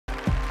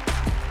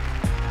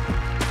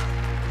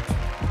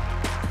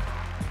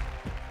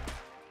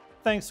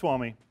Thanks,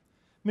 Swami.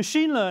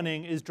 Machine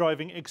learning is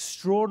driving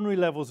extraordinary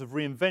levels of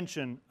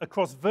reinvention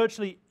across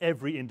virtually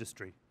every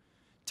industry.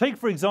 Take,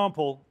 for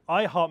example,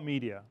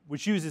 iHeartMedia,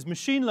 which uses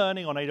machine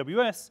learning on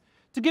AWS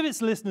to give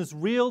its listeners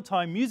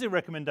real-time music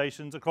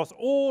recommendations across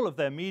all of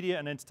their media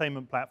and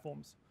entertainment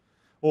platforms.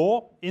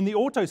 Or, in the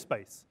auto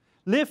space,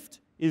 Lyft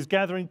is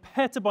gathering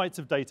petabytes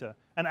of data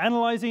and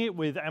analyzing it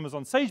with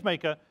Amazon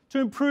SageMaker to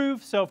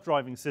improve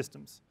self-driving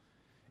systems.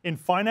 In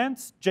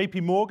finance,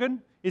 JP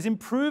Morgan is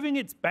improving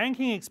its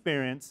banking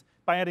experience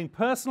by adding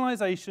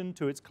personalization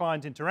to its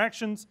client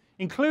interactions,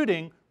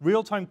 including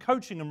real-time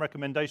coaching and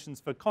recommendations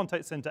for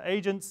contact center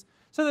agents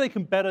so that they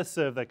can better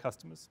serve their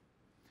customers.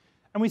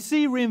 And we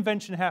see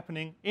reinvention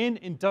happening in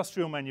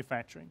industrial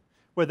manufacturing,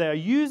 where they are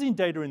using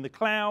data in the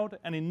cloud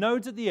and in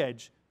nodes at the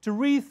edge to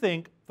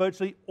rethink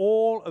virtually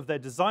all of their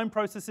design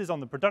processes on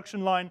the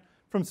production line,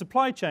 from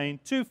supply chain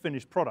to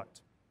finished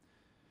product.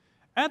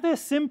 At their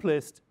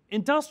simplest,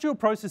 industrial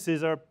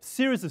processes are a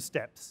series of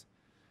steps.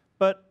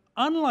 But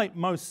unlike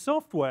most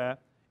software,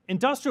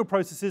 industrial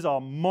processes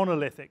are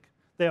monolithic.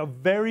 They are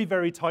very,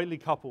 very tightly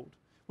coupled,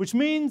 which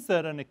means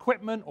that an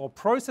equipment or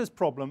process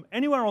problem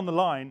anywhere on the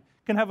line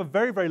can have a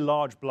very, very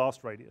large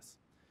blast radius.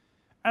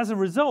 As a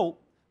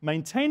result,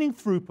 maintaining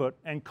throughput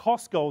and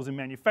cost goals in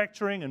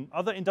manufacturing and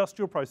other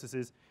industrial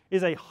processes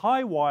is a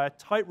high-wire,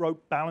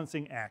 tightrope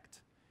balancing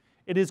act.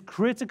 It is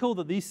critical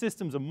that these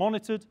systems are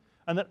monitored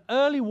and that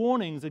early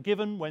warnings are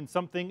given when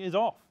something is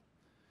off.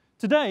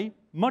 Today,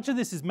 much of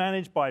this is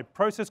managed by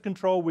process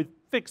control with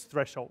fixed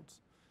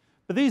thresholds.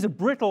 But these are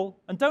brittle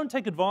and don't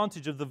take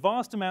advantage of the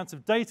vast amounts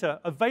of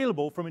data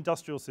available from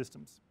industrial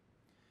systems.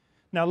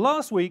 Now,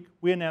 last week,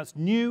 we announced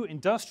new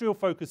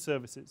industrial-focused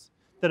services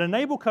that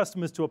enable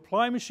customers to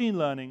apply machine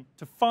learning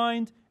to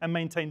find and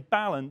maintain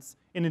balance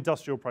in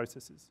industrial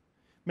processes,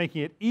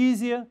 making it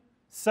easier,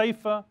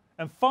 safer,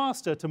 and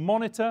faster to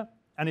monitor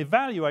and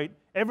evaluate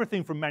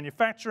everything from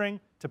manufacturing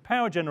to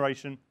power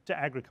generation to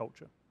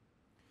agriculture.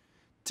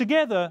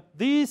 Together,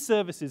 these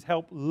services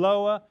help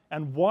lower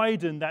and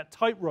widen that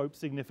tightrope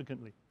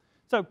significantly.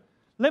 So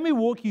let me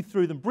walk you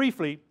through them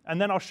briefly, and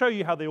then I'll show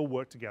you how they all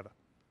work together.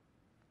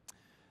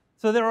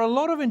 So there are a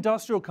lot of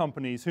industrial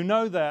companies who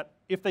know that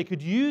if they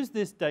could use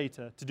this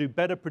data to do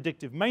better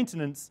predictive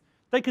maintenance,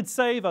 they could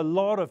save a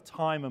lot of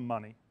time and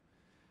money.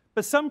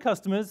 But some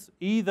customers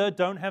either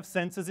don't have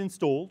sensors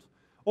installed,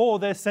 or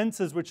they're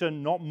sensors which are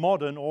not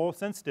modern or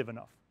sensitive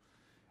enough.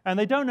 And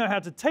they don't know how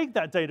to take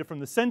that data from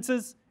the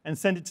sensors and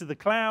send it to the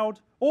cloud,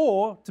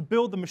 or to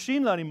build the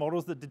machine learning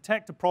models that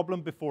detect a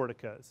problem before it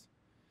occurs.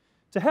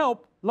 To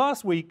help,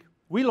 last week,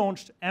 we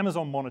launched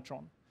Amazon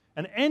Monotron,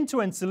 an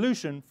end-to-end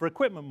solution for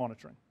equipment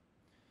monitoring.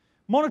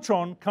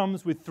 Monotron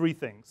comes with three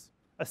things: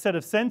 a set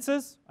of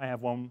sensors, I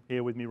have one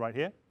here with me right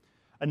here,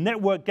 a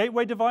network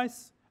gateway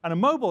device, and a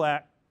mobile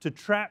app to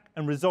track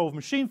and resolve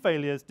machine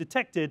failures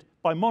detected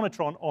by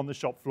Monotron on the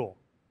shop floor.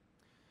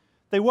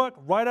 They work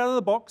right out of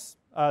the box.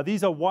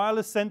 These are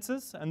wireless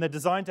sensors, and they're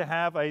designed to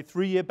have a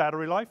 3-year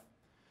battery life.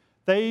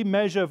 They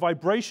measure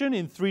vibration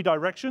in 3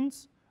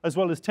 directions, as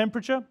well as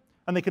temperature,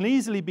 and they can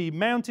easily be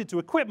mounted to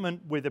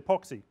equipment with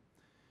epoxy.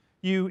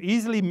 You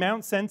easily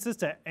mount sensors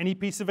to any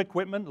piece of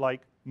equipment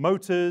like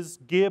motors,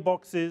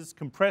 gearboxes,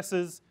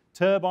 compressors,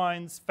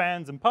 turbines,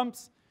 fans, and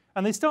pumps,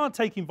 and they start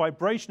taking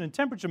vibration and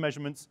temperature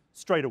measurements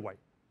straight away.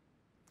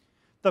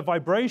 The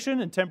vibration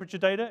and temperature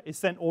data is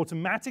sent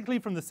automatically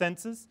from the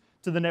sensors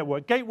to the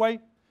network gateway,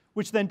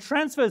 which then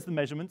transfers the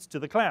measurements to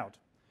the cloud.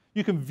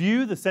 You can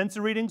view the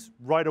sensor readings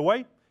right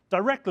away,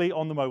 directly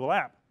on the mobile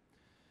app.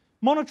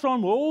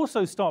 Monotron will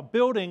also start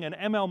building an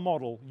ML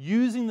model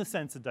using the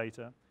sensor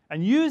data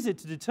and use it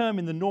to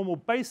determine the normal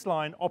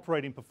baseline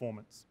operating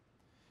performance.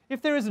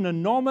 If there is an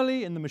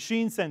anomaly in the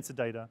machine sensor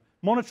data,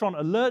 Monotron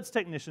alerts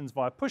technicians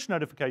via push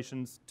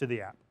notifications to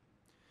the app.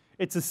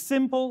 It's a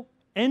simple,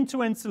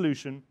 end-to-end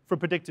solution for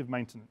predictive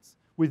maintenance,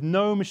 with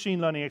no machine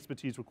learning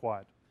expertise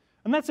required.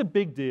 And that's a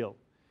big deal.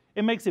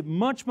 It makes it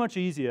much, much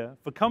easier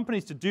for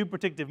companies to do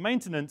predictive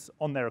maintenance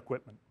on their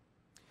equipment.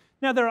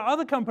 Now, there are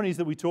other companies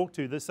that we talk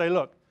to that say,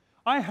 look,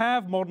 I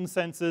have modern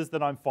sensors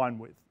that I'm fine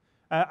with,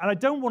 and I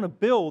don't want to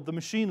build the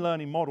machine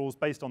learning models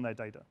based on their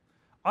data.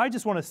 I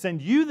just want to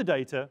send you the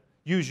data,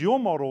 use your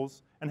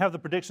models, and have the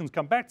predictions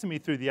come back to me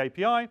through the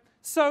API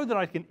so that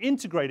I can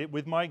integrate it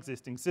with my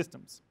existing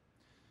systems.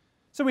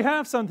 So we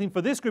have something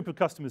for this group of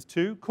customers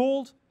too,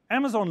 called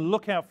Amazon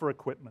Lookout for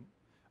Equipment,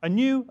 a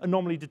new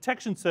anomaly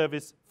detection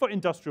service for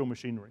industrial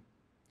machinery.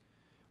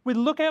 With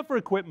Lookout for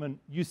Equipment,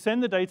 you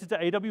send the data to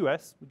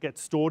AWS, it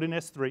gets stored in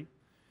S3.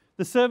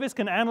 The service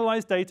can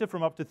analyze data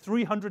from up to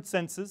 300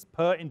 sensors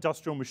per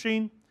industrial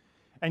machine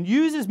and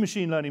uses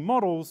machine learning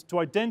models to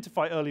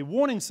identify early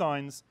warning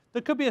signs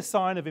that could be a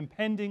sign of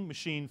impending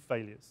machine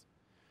failures.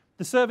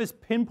 The service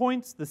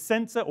pinpoints the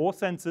sensor or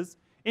sensors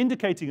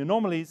indicating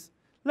anomalies,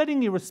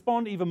 letting you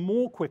respond even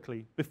more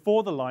quickly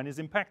before the line is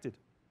impacted.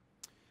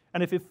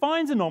 And if it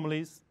finds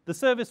anomalies, the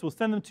service will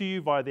send them to you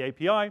via the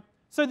API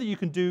so that you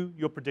can do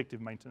your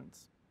predictive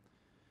maintenance.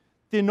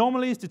 The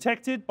anomalies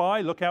detected by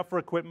Lookout for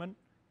Equipment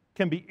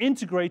can be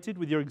integrated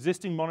with your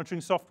existing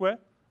monitoring software,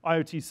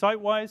 IoT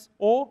Sitewise,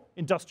 or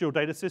industrial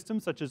data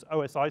systems such as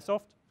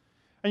OSIsoft.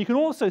 And you can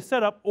also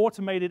set up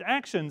automated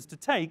actions to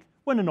take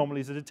when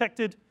anomalies are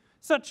detected,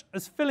 such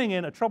as filling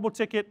in a trouble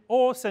ticket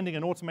or sending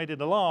an automated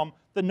alarm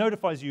that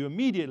notifies you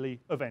immediately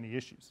of any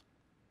issues.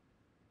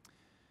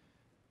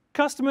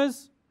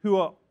 Customers who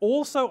are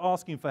also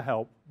asking for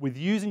help with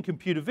using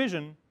computer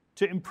vision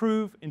to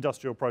improve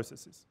industrial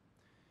processes.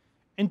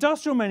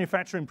 Industrial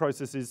manufacturing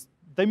processes,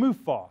 they move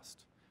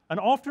fast and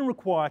often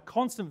require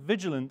constant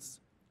vigilance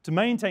to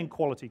maintain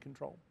quality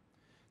control.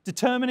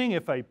 Determining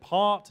if a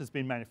part has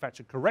been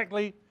manufactured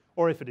correctly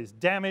or if it is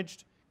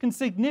damaged can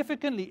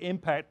significantly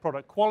impact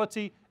product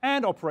quality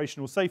and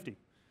operational safety.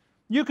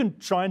 You can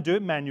try and do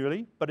it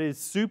manually, but it is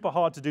super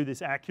hard to do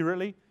this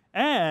accurately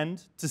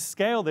and to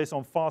scale this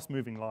on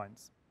fast-moving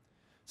lines.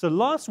 So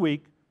last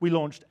week, we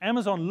launched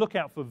Amazon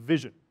Lookout for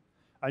Vision,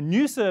 a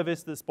new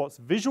service that spots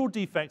visual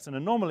defects and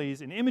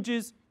anomalies in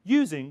images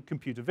using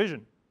computer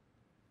vision.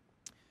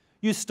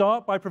 You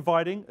start by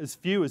providing as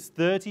few as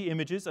 30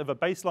 images of a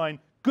baseline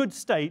good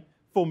state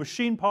for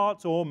machine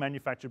parts or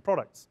manufactured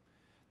products.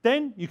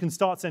 Then you can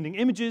start sending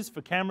images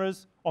for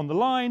cameras on the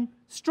line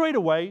straight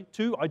away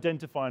to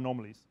identify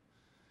anomalies.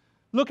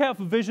 Lookout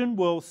for Vision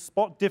will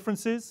spot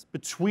differences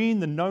between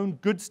the known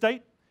good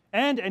state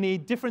and any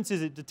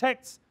differences it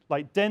detects,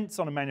 like dents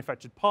on a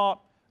manufactured part,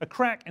 a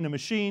crack in a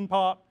machine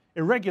part,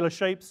 irregular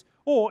shapes,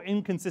 or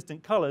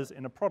inconsistent colors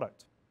in a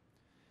product.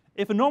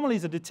 If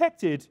anomalies are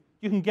detected,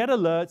 you can get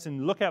alerts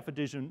in Lookout for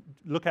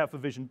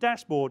Vision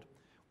dashboard,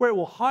 where it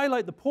will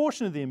highlight the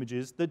portion of the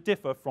images that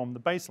differ from the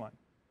baseline.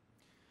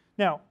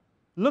 Now,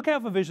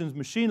 Lookout for Vision's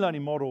machine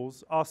learning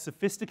models are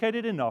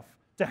sophisticated enough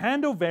to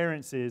handle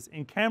variances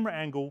in camera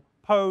angle,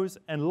 pose,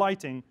 and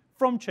lighting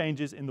from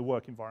changes in the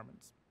work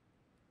environments.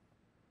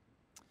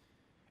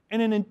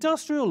 In an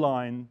industrial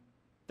line,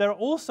 there are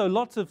also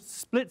lots of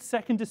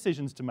split-second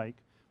decisions to make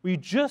where you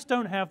just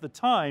don't have the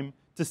time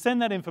to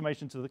send that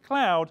information to the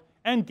cloud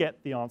and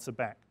get the answer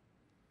back.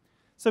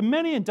 So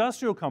many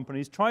industrial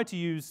companies try to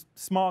use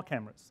smart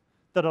cameras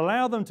that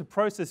allow them to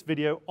process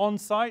video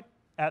on-site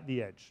at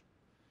the edge.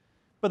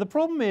 But the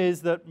problem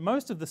is that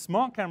most of the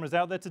smart cameras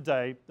out there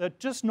today are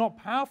just not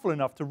powerful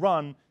enough to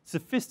run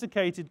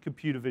sophisticated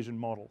computer vision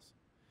models.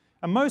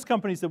 And most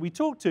companies that we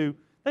talk to,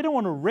 they don't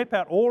want to rip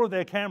out all of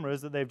their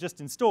cameras that they've just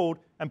installed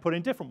and put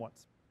in different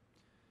ones.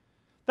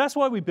 That's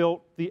why we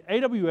built the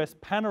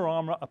AWS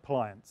Panorama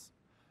appliance,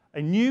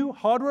 a new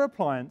hardware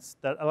appliance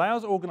that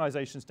allows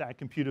organizations to add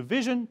computer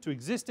vision to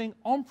existing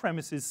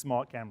on-premises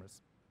smart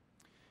cameras.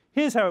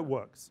 Here's how it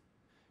works.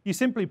 You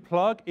simply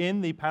plug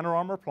in the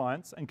Panorama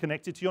appliance and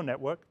connect it to your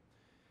network.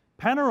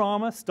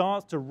 Panorama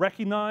starts to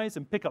recognize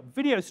and pick up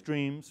video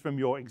streams from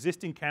your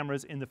existing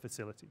cameras in the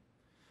facility.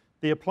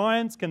 The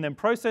appliance can then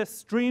process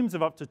streams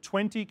of up to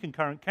 20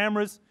 concurrent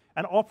cameras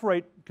and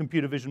operate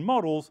computer vision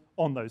models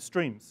on those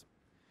streams.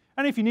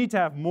 And if you need to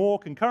have more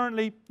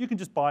concurrently, you can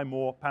just buy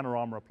more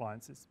Panorama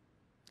appliances.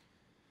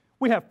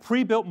 We have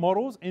pre-built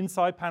models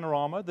inside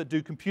Panorama that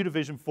do computer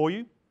vision for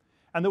you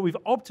and that we've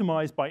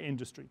optimized by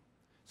industry.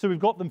 So we've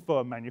got them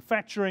for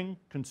manufacturing,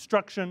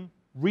 construction,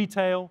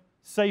 retail,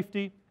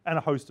 safety, and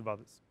a host of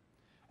others.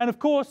 And of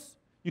course,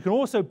 you can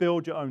also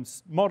build your own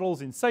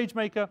models in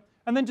SageMaker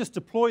and then just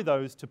deploy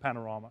those to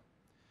Panorama.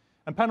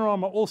 And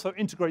Panorama also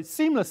integrates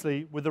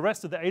seamlessly with the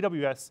rest of the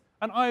AWS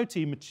and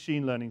IoT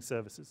machine learning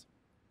services.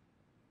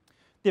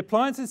 The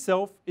appliance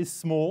itself is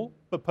small,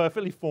 but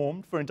perfectly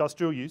formed for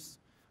industrial use.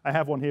 I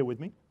have one here with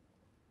me.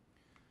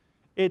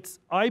 It's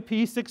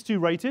IP62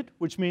 rated,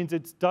 which means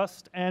it's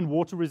dust and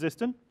water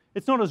resistant.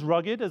 It's not as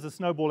rugged as a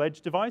Snowball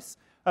Edge device,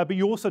 but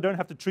you also don't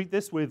have to treat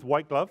this with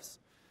white gloves.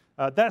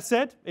 That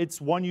said, it's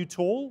 1U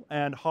tall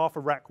and half a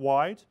rack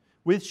wide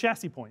with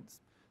chassis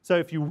points. So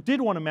if you did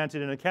want to mount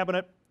it in a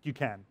cabinet, you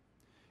can.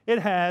 It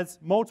has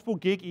multiple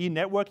Gig-E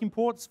networking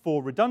ports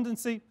for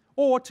redundancy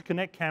or to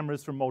connect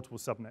cameras from multiple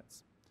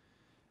subnets.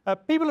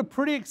 People are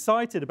pretty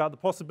excited about the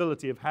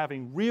possibility of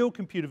having real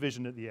computer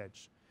vision at the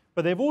edge.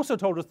 But they've also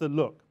told us that,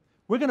 look,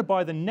 we're going to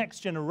buy the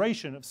next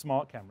generation of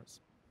smart cameras.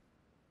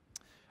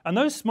 And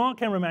those smart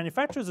camera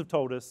manufacturers have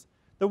told us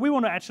that we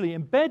want to actually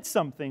embed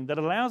something that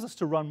allows us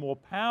to run more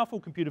powerful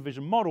computer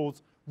vision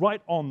models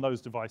right on those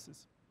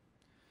devices.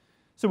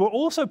 So we're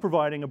also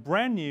providing a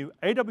brand new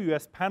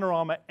AWS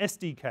Panorama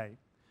SDK,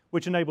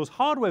 which enables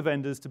hardware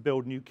vendors to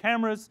build new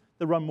cameras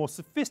that run more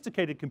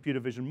sophisticated computer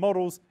vision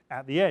models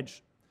at the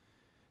edge.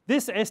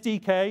 This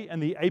SDK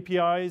and the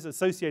APIs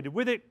associated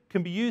with it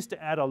can be used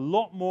to add a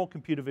lot more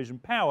computer vision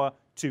power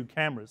to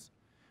cameras.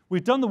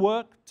 We've done the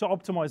work to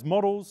optimize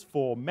models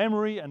for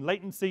memory and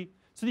latency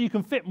so that you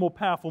can fit more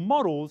powerful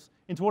models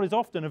into what is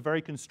often a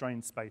very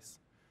constrained space.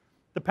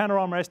 The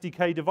Panorama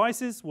SDK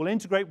devices will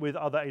integrate with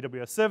other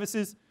AWS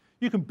services.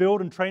 You can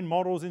build and train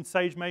models in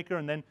SageMaker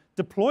and then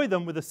deploy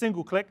them with a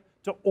single click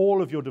to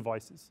all of your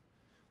devices.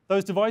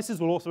 Those devices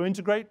will also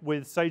integrate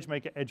with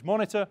SageMaker Edge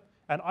Monitor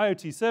and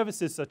IoT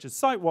services such as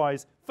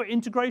Sitewise for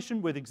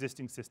integration with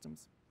existing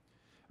systems.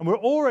 And we're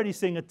already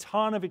seeing a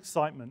ton of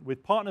excitement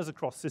with partners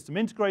across system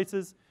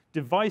integrators,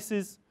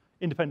 devices,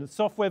 independent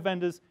software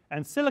vendors,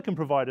 and silicon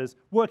providers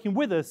working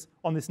with us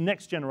on this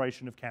next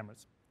generation of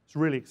cameras. It's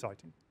really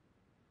exciting.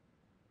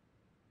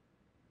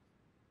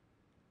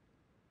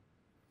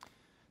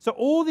 So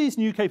all these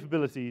new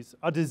capabilities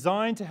are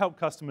designed to help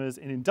customers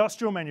in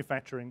industrial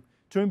manufacturing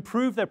to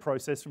improve their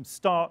process from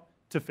start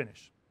to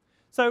finish.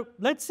 So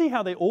let's see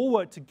how they all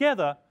work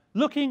together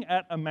looking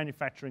at a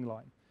manufacturing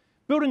line.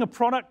 Building a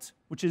product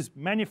which is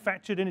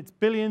manufactured in its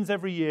billions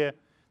every year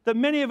that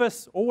many of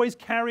us always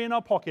carry in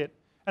our pocket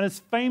and has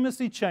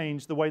famously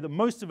changed the way that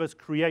most of us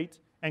create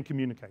and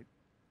communicate.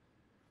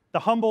 The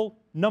humble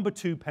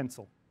 #2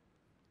 pencil.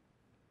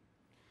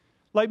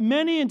 Like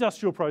many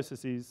industrial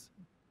processes,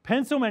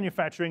 pencil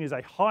manufacturing is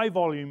a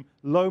high-volume,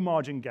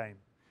 low-margin game,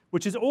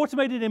 which is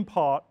automated in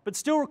part, but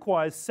still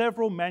requires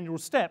several manual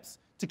steps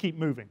to keep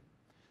moving.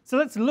 So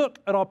let's look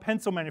at our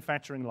pencil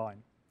manufacturing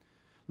line.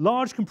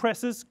 Large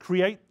compressors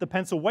create the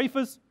pencil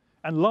wafers,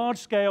 and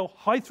large-scale,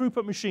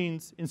 high-throughput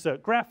machines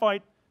insert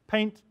graphite,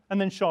 paint,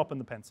 and then sharpen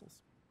the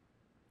pencils.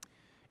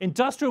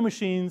 Industrial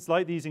machines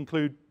like these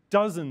include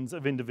dozens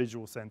of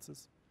individual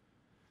sensors.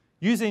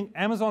 Using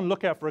Amazon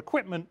Lookout for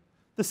Equipment,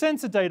 the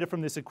sensor data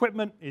from this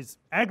equipment is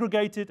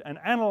aggregated and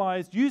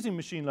analyzed using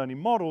machine learning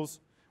models,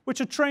 which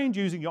are trained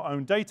using your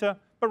own data,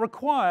 but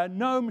require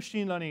no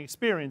machine learning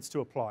experience to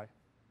apply.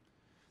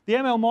 The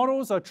ML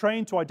models are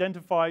trained to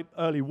identify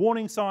early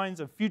warning signs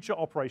of future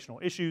operational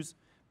issues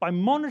by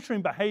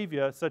monitoring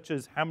behavior such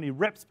as how many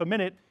reps per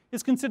minute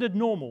is considered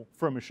normal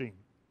for a machine.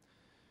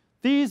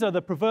 These are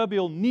the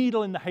proverbial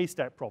needle in the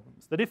haystack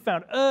problems that, if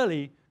found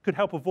early, could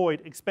help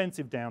avoid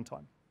expensive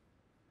downtime.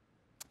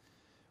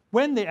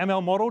 When the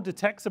ML model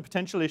detects a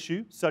potential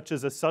issue, such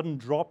as a sudden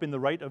drop in the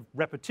rate of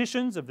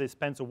repetitions of this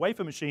pencil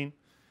wafer machine,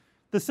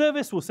 the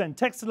service will send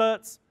text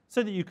alerts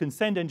so that you can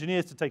send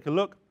engineers to take a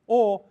look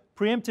or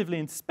preemptively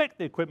inspect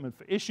the equipment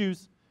for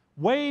issues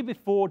way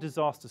before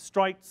disaster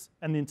strikes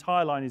and the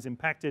entire line is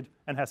impacted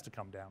and has to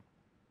come down.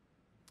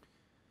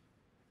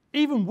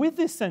 Even with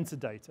this sensor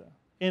data,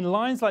 in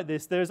lines like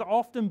this, there is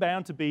often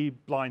bound to be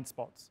blind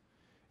spots.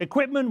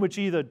 Equipment which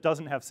either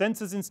doesn't have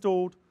sensors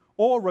installed,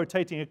 or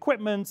rotating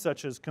equipment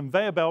such as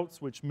conveyor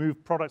belts which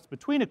move products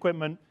between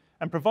equipment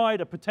and provide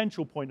a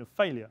potential point of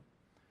failure.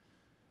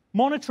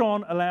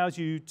 Monotron allows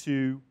you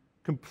to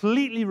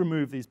completely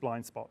remove these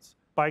blind spots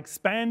by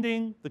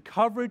expanding the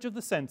coverage of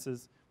the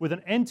sensors with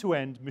an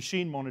end-to-end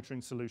machine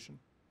monitoring solution.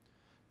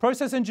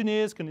 Process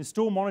engineers can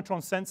install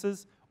Monotron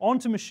sensors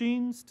onto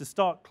machines to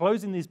start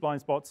closing these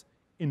blind spots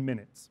in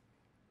minutes.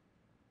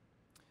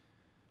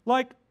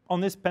 Like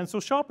on this pencil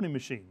sharpening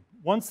machine,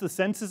 once the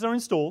sensors are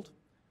installed,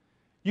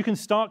 you can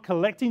start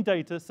collecting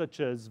data such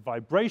as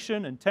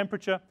vibration and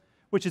temperature,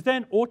 which is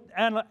then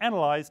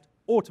analyzed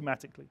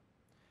automatically.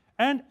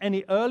 And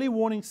any early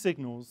warning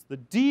signals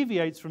that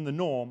deviates from the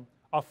norm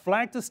are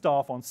flagged to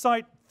staff on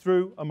site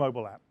through a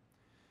mobile app,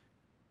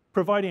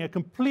 providing a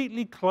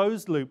completely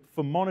closed loop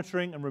for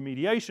monitoring and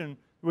remediation,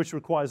 which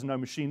requires no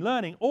machine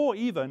learning or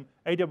even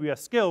AWS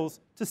skills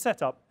to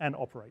set up and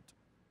operate.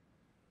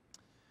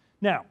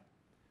 Now,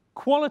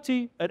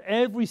 quality at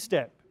every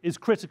step is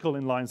critical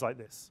in lines like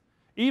this.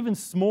 Even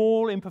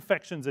small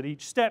imperfections at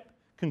each step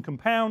can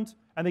compound,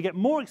 and they get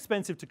more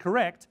expensive to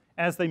correct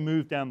as they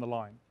move down the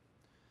line.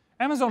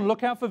 Amazon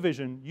Lookout for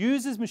Vision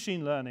uses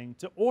machine learning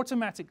to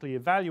automatically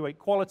evaluate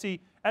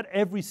quality at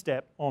every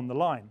step on the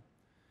line.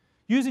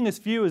 Using as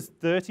few as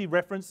 30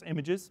 reference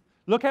images,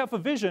 Lookout for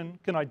Vision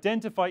can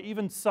identify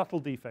even subtle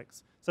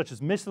defects, such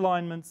as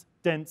misalignments,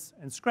 dents,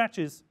 and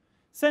scratches,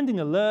 sending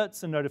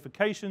alerts and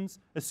notifications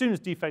as soon as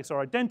defects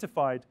are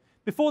identified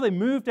before they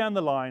move down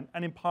the line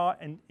and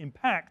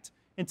impact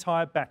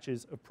entire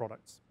batches of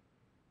products.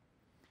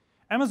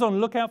 Amazon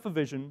Lookout for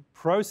Vision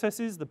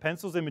processes the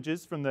pencil's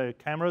images from the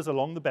cameras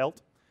along the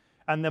belt,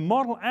 and the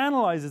model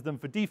analyzes them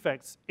for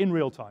defects in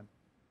real time.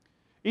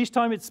 Each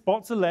time it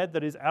spots a lead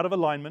that is out of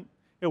alignment,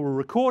 it will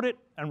record it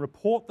and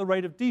report the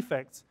rate of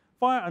defects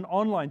via an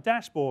online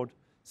dashboard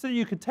so that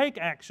you can take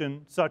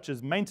action such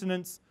as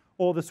maintenance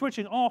or the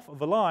switching off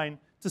of a line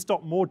to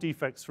stop more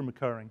defects from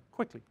occurring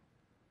quickly.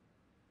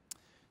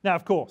 Now,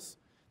 of course,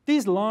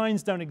 these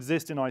lines don't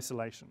exist in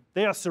isolation.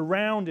 They are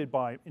surrounded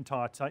by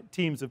entire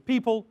teams of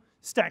people,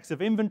 stacks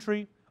of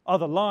inventory,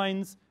 other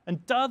lines,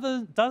 and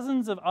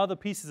dozens of other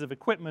pieces of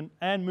equipment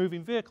and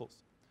moving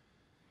vehicles.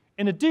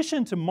 In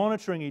addition to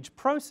monitoring each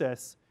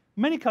process,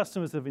 many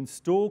customers have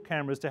installed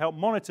cameras to help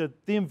monitor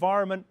the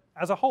environment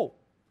as a whole.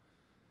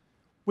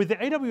 With the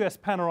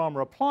AWS Panorama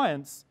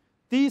appliance,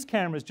 these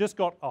cameras just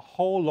got a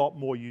whole lot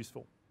more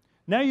useful.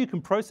 Now you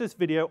can process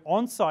video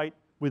on site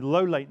with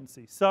low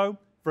latency. So,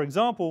 for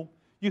example,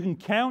 you can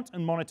count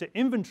and monitor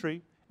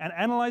inventory and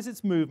analyze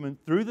its movement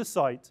through the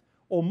site,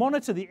 or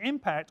monitor the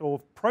impact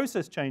of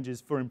process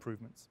changes for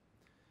improvements.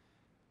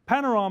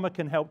 Panorama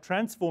can help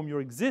transform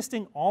your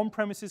existing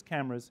on-premises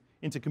cameras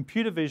into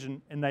computer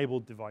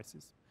vision-enabled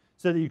devices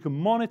so that you can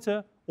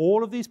monitor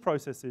all of these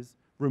processes,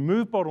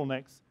 remove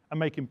bottlenecks, and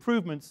make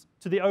improvements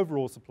to the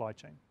overall supply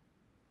chain.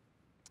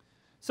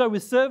 So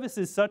with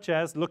services such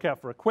as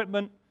Lookout for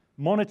Equipment,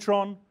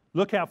 Monotron,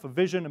 Lookout for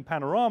Vision, and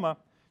Panorama,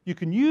 you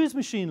can use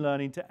machine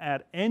learning to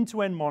add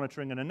end-to-end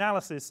monitoring and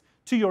analysis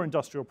to your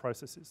industrial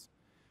processes.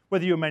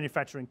 Whether you're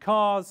manufacturing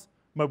cars,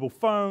 mobile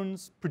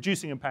phones,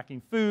 producing and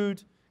packing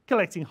food,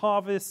 collecting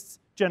harvests,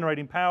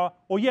 generating power,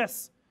 or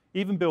yes,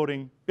 even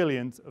building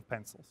billions of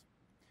pencils.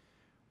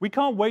 We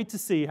can't wait to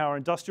see how our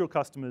industrial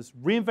customers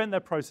reinvent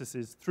their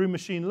processes through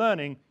machine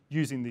learning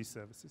using these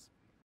services.